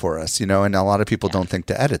filled out for us, and a lot of people don't think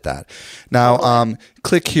to edit that. Now,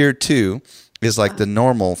 click here too is like the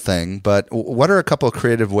normal thing, but what are a couple of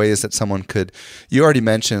creative ways that someone could? You already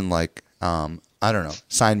mentioned like I don't know,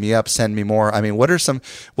 sign me up, send me more. I mean, what are some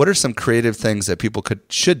creative things that people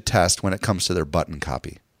should test when it comes to their button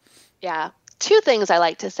copy? Yeah. Two things I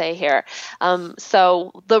like to say here.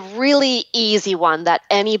 So the really easy one that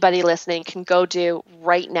anybody listening can go do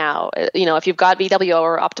right now, if you've got VWO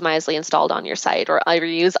or Optimizely installed on your site, or either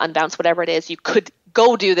use Unbounce, whatever it is, you could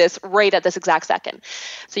go do this right at this exact second.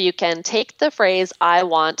 So you can take the phrase, I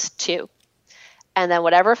want to, and then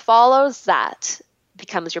whatever follows that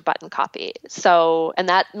becomes your button copy. So, and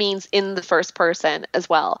that means in the first person as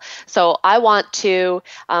well. So I want to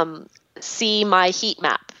see my heat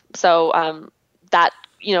map. So that,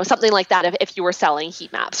 something like that if you were selling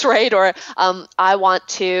heat maps, right? Or I want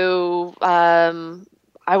to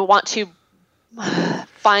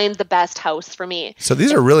find the best house for me. So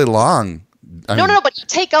these are really long. No, but you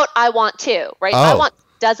take out I want to, right? Oh. I want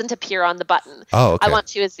doesn't appear on the button. Oh, okay. I want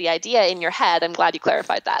to is the idea in your head. I'm glad you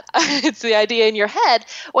clarified that. It's the idea in your head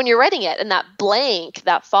when you're writing it, and that blank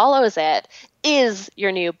that follows it is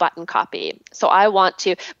your new button copy. So I want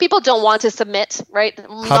to. People don't want to submit, right?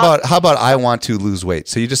 How about I want to lose weight?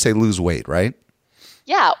 So you just say lose weight, right?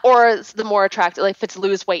 Yeah, or it's the more attractive, like if it's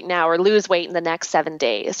lose weight now or lose weight in the next 7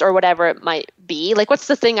 days or whatever it might be. Like, what's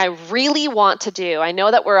the thing I really want to do? I know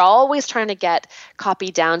that we're always trying to get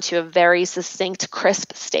copy down to a very succinct,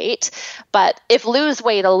 crisp state. But if lose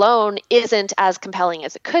weight alone isn't as compelling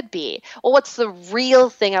as it could be, well, what's the real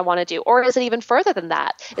thing I want to do? Or is it even further than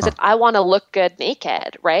that? Is it I want to look good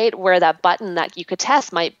naked, right? Where that button that you could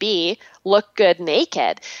test might be look good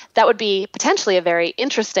naked. That would be potentially a very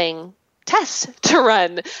interesting test to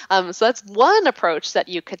run. So that's one approach that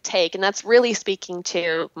you could take. And that's really speaking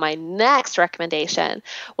to my next recommendation,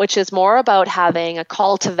 which is more about having a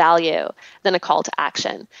call to value than a call to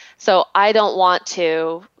action. So I don't want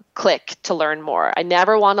to click to learn more. I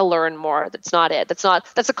never want to learn more. That's not it. That's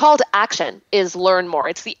a call to action is learn more.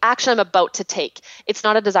 It's the action I'm about to take. It's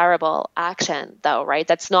not a desirable action though,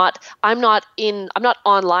 right? I'm not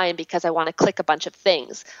online because I want to click a bunch of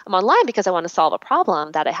things. I'm online because I want to solve a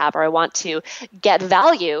problem that I have, or I want to get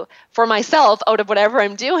value for myself out of whatever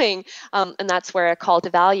I'm doing. And that's where a call to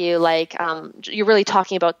value, you're really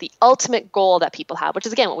talking about the ultimate goal that people have, which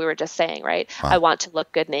is again what we were just saying, right? Wow. I want to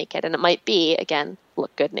look good naked. And it might be, again,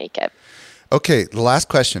 look good naked. Okay, the last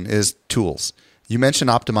question is tools. You mentioned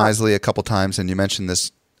Optimizely a couple times, and you mentioned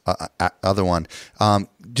this other one.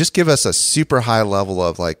 Just give us a super high level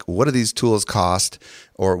of what do these tools cost,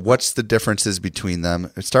 or what's the differences between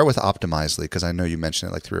them? Start with Optimizely, because I know you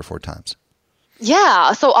mentioned it 3 or 4 times.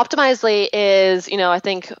 Yeah, so Optimizely is, I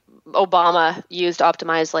think Obama used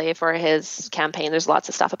Optimizely for his campaign. There's lots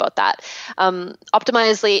of stuff about that.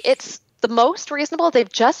 Optimizely, it's the most reasonable.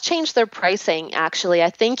 They've just changed their pricing, actually.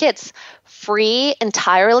 I think it's free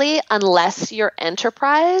entirely unless you're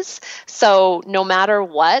enterprise. So no matter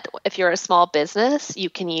what, if you're a small business,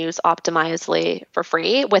 you can use Optimizely for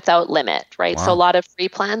free without limit, right? Wow. So a lot of free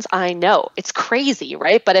plans, I know, it's crazy,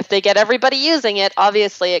 right? But if they get everybody using it,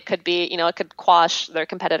 obviously it could be, it could quash their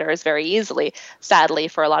competitors very easily, sadly,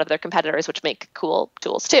 for a lot of their competitors, which make cool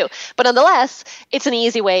tools too. But nonetheless, it's an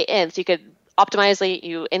easy way in. So you could Optimizely,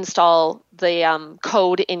 you install the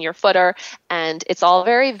code in your footer, and it's all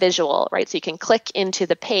very visual, right? So you can click into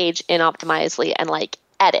the page in Optimizely and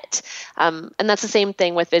edit. And that's the same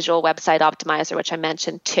thing with Visual Website Optimizer, which I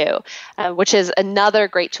mentioned too, which is another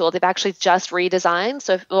great tool. They've actually just redesigned.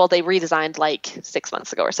 They redesigned 6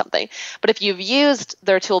 months ago or something. But if you've used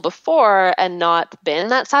their tool before and not been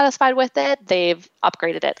that satisfied with it, they've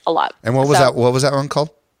upgraded it a lot. And what was that one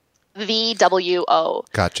called? VWO.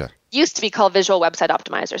 Gotcha. Used to be called Visual Website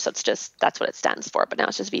Optimizer, so that's what it stands for, but now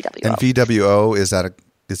it's just VWO. And VWO, is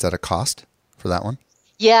that a cost for that one?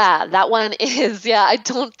 Yeah, that one is. Yeah, I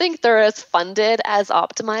don't think they're as funded as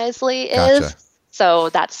Optimizely is. Gotcha. So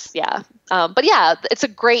that's, yeah. But yeah, it's a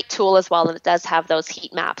great tool as well, and it does have those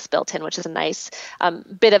heat maps built in, which is a nice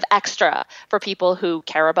bit of extra for people who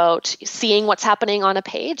care about seeing what's happening on a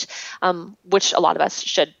page, which a lot of us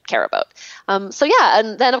should care about. So yeah,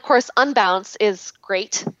 and then of course Unbounce is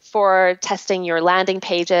great for testing your landing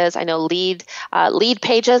pages. I know lead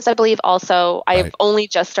pages, I believe also. Right. I've only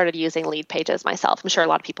just started using lead pages myself. I'm sure a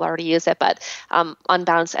lot of people already use it, but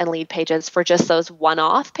Unbounce and lead pages for just those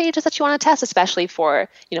one-off pages that you want to test, especially for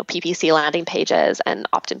PPC landing pages and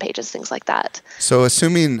opt-in pages, things like that. So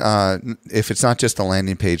assuming if it's not just a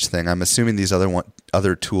landing page thing, I'm assuming these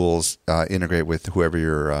other tools integrate with whoever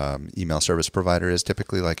your email service provider is,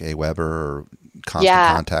 typically like Aweber or Constant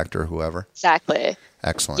Contact or whoever. Exactly.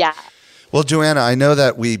 Excellent. Yeah. Well, Joanna, I know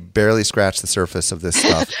that we barely scratched the surface of this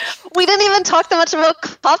stuff. We didn't even talk that much about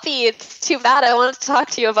copy. It's too bad. I wanted to talk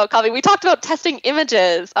to you about copy. We talked about testing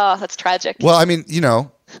images. Oh, that's tragic. Well, I mean,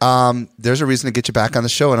 there's a reason to get you back on the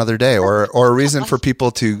show another day, or a reason for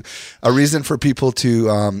people to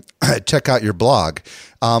check out your blog.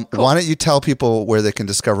 Cool. Why don't you tell people where they can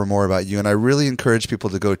discover more about you? And I really encourage people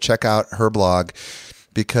to go check out her blog,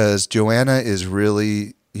 because Joanna is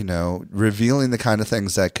really, revealing the kind of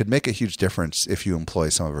things that could make a huge difference if you employ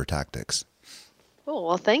some of her tactics. Oh,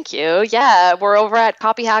 well, thank you. Yeah, we're over at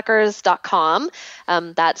copyhackers.com.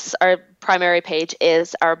 That's our primary page,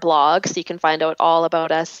 is our blog, so you can find out all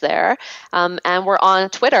about us there. And we're on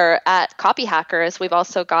Twitter at copyhackers. We've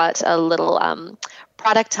also got a little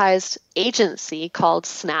productized agency called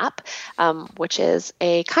Snap, which is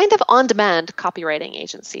a kind of on-demand copywriting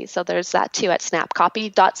agency. So there's that too at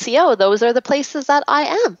snapcopy.co. Those are the places that I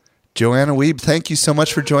am. Joanna Wiebe, thank you so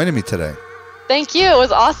much for joining me today. Thank you. It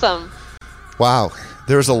was awesome. Wow.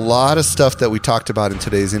 There's a lot of stuff that we talked about in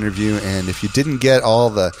today's interview, and if you didn't get all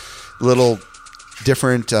the little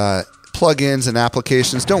different plugins and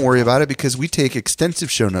applications, don't worry about it, because we take extensive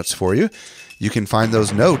show notes for you. You can find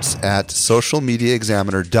those notes at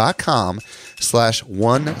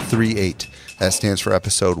socialmediaexaminer.com/138. That stands for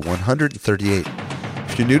episode 138.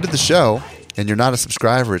 If you're new to the show and you're not a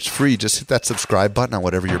subscriber, it's free. Just hit that subscribe button on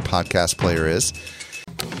whatever your podcast player is.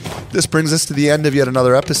 This brings us to the end of yet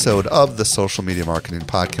another episode of the Social Media Marketing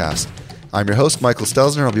Podcast. I'm your host, Michael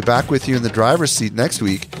Stelzner. I'll be back with you in the driver's seat next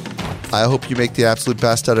week. I hope you make the absolute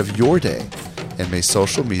best out of your day, and may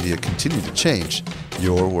social media continue to change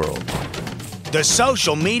your world. The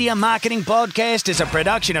Social Media Marketing Podcast is a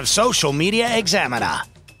production of Social Media Examiner.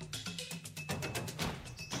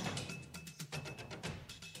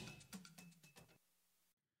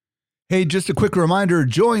 Hey, just a quick reminder,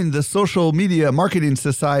 join the Social Media Marketing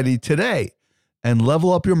Society today and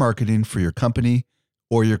level up your marketing for your company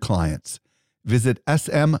or your clients. Visit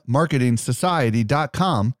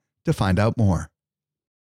smmarketingsociety.com to find out more.